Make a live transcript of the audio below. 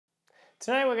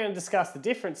Today we're going to discuss the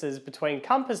differences between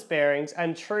compass bearings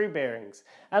and true bearings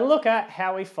and look at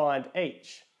how we find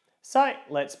each. So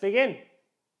let's begin.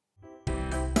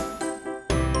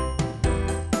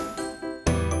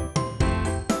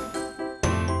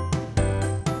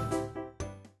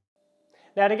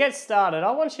 Now to get started, I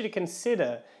want you to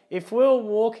consider if we're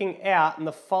walking out in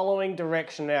the following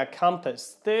direction in our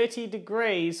compass, 30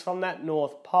 degrees from that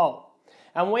North Pole,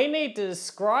 and we need to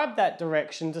describe that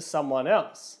direction to someone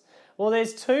else. Well,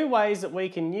 there's two ways that we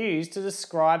can use to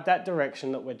describe that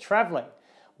direction that we're travelling.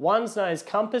 One's known as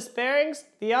compass bearings,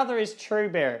 the other is true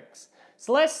bearings.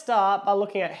 So let's start by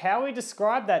looking at how we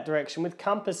describe that direction with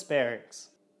compass bearings.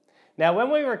 Now when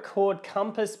we record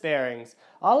compass bearings,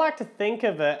 I like to think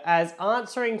of it as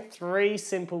answering three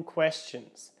simple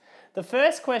questions. The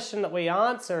first question that we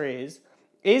answer is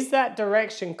that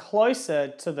direction closer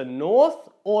to the north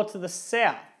or to the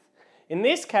south? In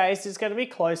this case, it's going to be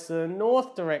close to the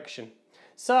north direction.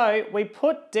 So we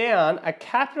put down a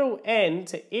capital N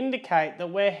to indicate that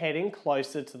we're heading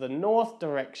closer to the north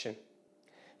direction.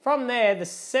 From there, the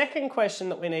second question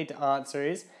that we need to answer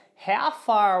is how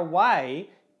far away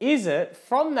is it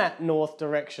from that north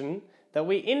direction that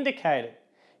we indicated?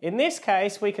 In this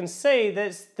case, we can see that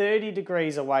it's 30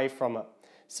 degrees away from it.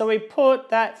 So we put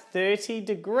that 30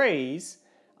 degrees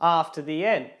after the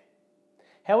N.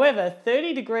 However,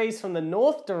 30 degrees from the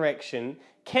north direction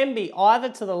can be either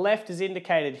to the left as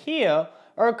indicated here,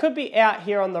 or it could be out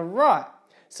here on the right.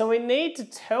 So we need to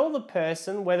tell the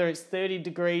person whether it's 30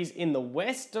 degrees in the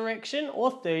west direction or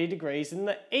 30 degrees in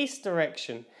the east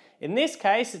direction. In this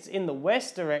case, it's in the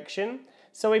west direction,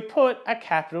 so we put a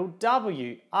capital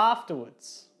W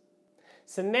afterwards.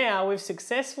 So now we've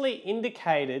successfully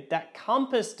indicated that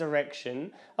compass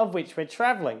direction of which we're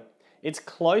travelling. It's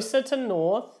closer to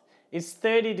north, it's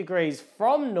 30 degrees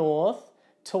from north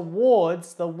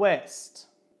towards the west.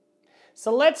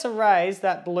 So let's erase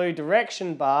that blue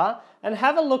direction bar and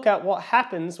have a look at what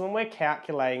happens when we're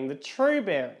calculating the true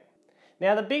bearing.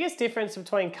 Now the biggest difference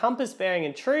between compass bearing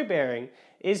and true bearing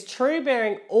is true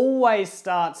bearing always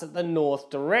starts at the north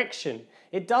direction.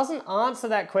 It doesn't answer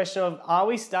that question of are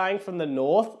we starting from the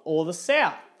north or the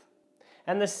south.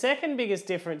 And the second biggest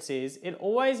difference is it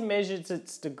always measures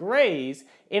its degrees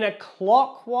in a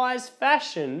clockwise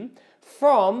fashion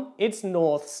from its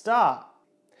north star.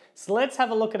 So let's have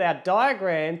a look at our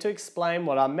diagram to explain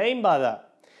what I mean by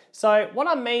that. So what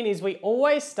I mean is we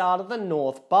always start at the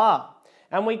north bar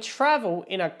and we travel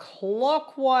in a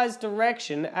clockwise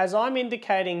direction as I'm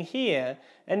indicating here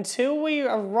until we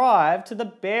arrive to the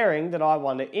bearing that I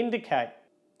want to indicate.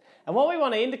 And what we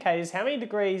want to indicate is how many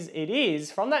degrees it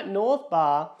is from that north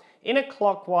bar in a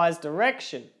clockwise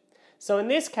direction. So in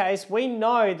this case, we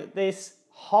know that this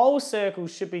whole circle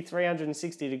should be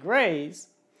 360 degrees.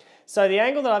 So the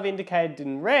angle that I've indicated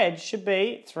in red should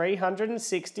be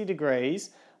 360 degrees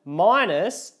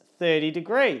minus 30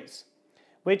 degrees,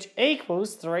 which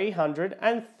equals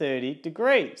 330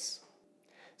 degrees.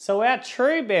 So our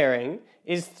true bearing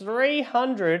is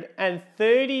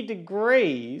 330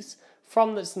 degrees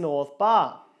from this north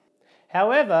bar.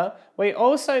 However, we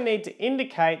also need to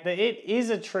indicate that it is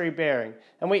a true bearing,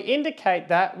 and we indicate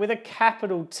that with a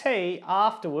capital T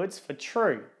afterwards for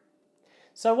true.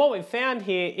 So what we've found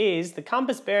here is the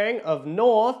compass bearing of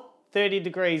north 30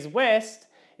 degrees west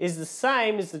is the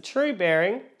same as the true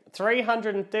bearing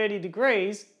 330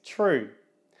 degrees true.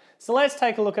 So let's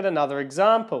take a look at another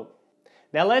example.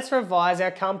 Now let's revise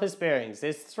our compass bearings.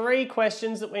 There's three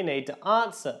questions that we need to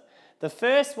answer. The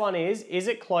first one is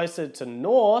it closer to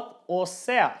north or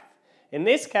south? In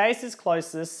this case, it's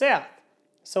closer to the south.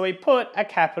 So we put a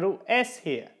capital S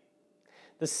here.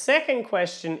 The second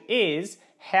question is,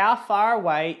 how far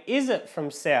away is it from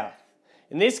south?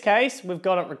 In this case, we've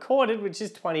got it recorded, which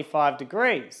is 25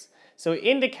 degrees. So we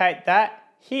indicate that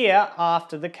here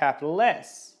after the capital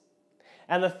S.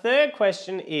 And the third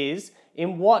question is,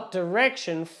 in what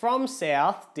direction from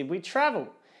south did we travel?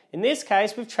 In this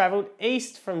case, we've travelled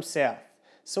east from south.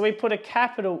 So we put a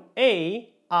capital E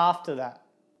after that.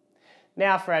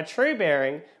 Now for our true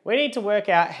bearing, we need to work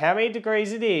out how many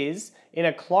degrees it is in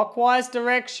a clockwise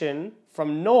direction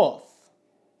from north.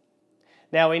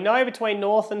 Now we know between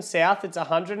north and south it's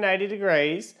 180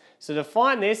 degrees. So to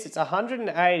find this, it's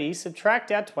 180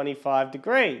 subtract our 25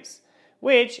 degrees,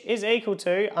 which is equal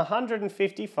to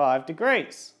 155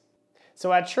 degrees.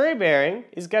 So our true bearing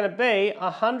is going to be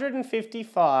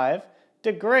 155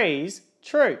 degrees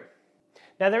true.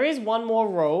 Now there is one more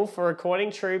rule for recording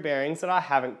true bearings that I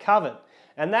haven't covered,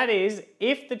 and that is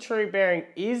if the true bearing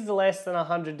is less than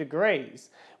 100 degrees,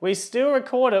 we still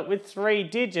record it with 3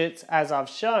 digits as I've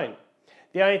shown.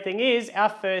 The only thing is our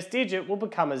first digit will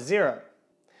become a 0.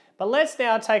 But let's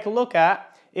now take a look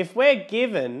at, if we're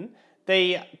given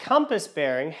the compass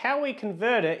bearing, how we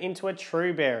convert it into a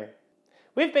true bearing.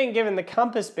 We've been given the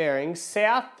compass bearing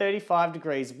south 35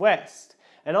 degrees west.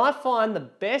 And I find the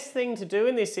best thing to do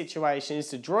in this situation is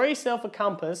to draw yourself a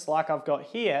compass like I've got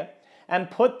here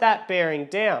and put that bearing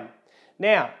down.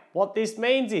 Now, what this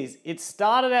means is it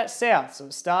started at south, so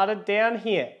it started down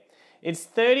here. It's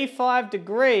 35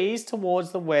 degrees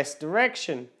towards the west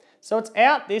direction. So it's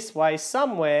out this way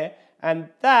somewhere, and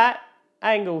that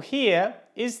angle here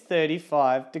is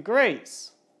 35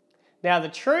 degrees. Now the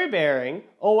true bearing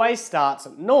always starts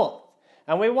at north,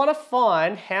 and we want to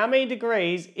find how many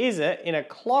degrees is it in a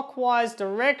clockwise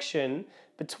direction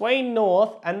between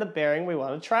north and the bearing we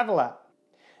want to travel at.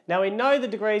 Now we know the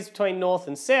degrees between north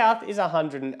and south is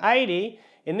 180.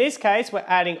 In this case, we're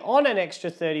adding on an extra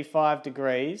 35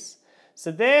 degrees.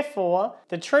 So therefore,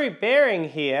 the true bearing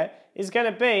here is going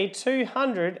to be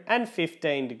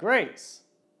 215 degrees.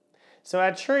 So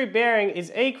our true bearing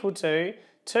is equal to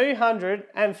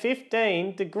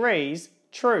 215 degrees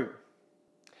true.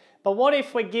 But what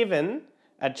if we're given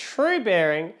a true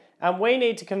bearing and we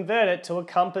need to convert it to a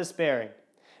compass bearing?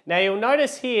 Now you'll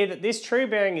notice here that this true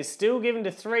bearing is still given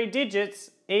to 3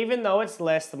 digits even though it's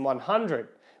less than 100.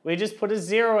 We just put a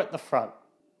 0 at the front.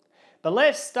 But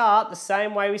let's start the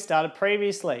same way we started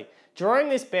previously, drawing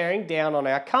this bearing down on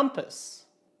our compass.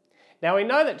 Now we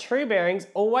know that true bearings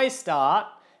always start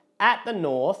at the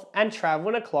north and travel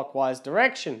in a clockwise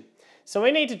direction. So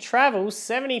we need to travel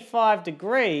 75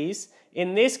 degrees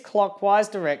in this clockwise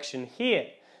direction here.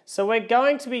 So we're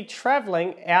going to be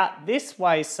traveling out this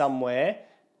way somewhere,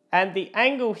 and the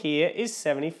angle here is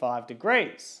 75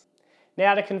 degrees.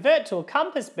 Now to convert to a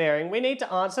compass bearing, we need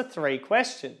to answer 3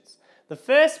 questions. The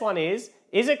first one is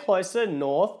it closer to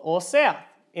north or south?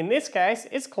 In this case,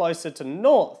 it's closer to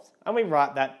north, and we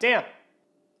write that down.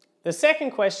 The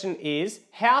second question is,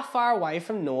 how far away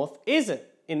from north is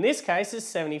it? In this case, it's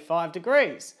 75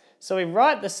 degrees. So we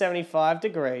write the 75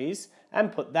 degrees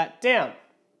and put that down.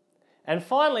 And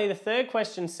finally, the third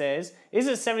question says, is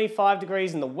it 75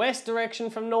 degrees in the west direction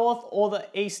from north or the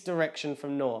east direction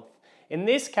from north? In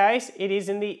this case, it is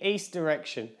in the east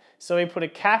direction. So we put a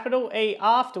capital E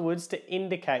afterwards to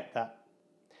indicate that.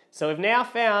 So we've now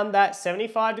found that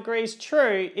 75 degrees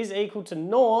true is equal to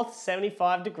north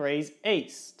 75 degrees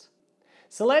east.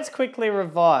 So let's quickly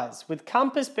revise with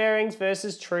compass bearings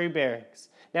versus true bearings.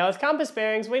 Now with compass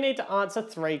bearings, we need to answer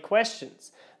 3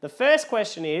 questions. The first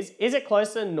question is it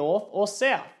closer to north or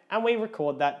south? And we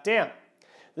record that down.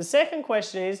 The second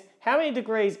question is, how many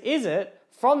degrees is it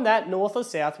from that north or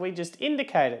south we just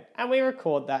indicated? And we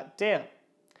record that down.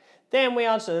 Then we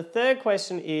answer the third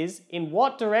question is, in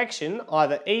what direction,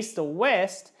 either east or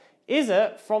west, is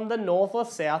it from the north or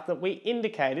south that we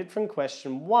indicated from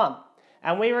question 1?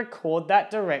 And we record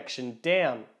that direction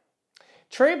down.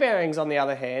 True bearings, on the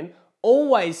other hand,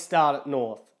 always start at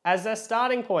north as their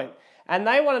starting point, and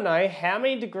they want to know how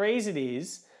many degrees it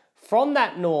is from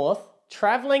that north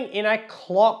traveling in a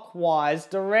clockwise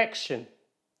direction.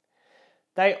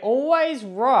 They always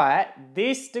write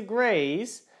this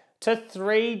degrees to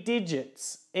 3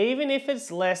 digits, even if it's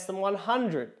less than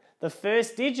 100. The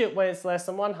first digit when it's less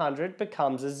than 100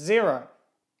 becomes a 0.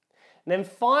 And then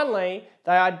finally,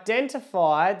 they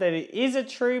identify that it is a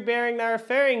true bearing they're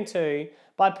referring to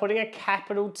by putting a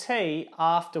capital T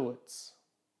afterwards.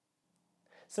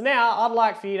 So now I'd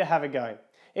like for you to have a go.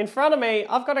 In front of me,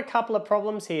 I've got a couple of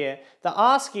problems here that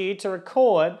ask you to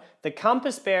record the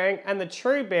compass bearing and the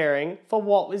true bearing for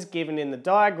what was given in the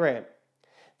diagram.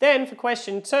 Then for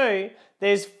question 2,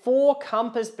 there's 4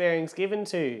 compass bearings given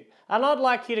to you, and I'd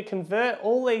like you to convert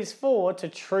all these 4 to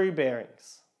true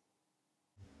bearings.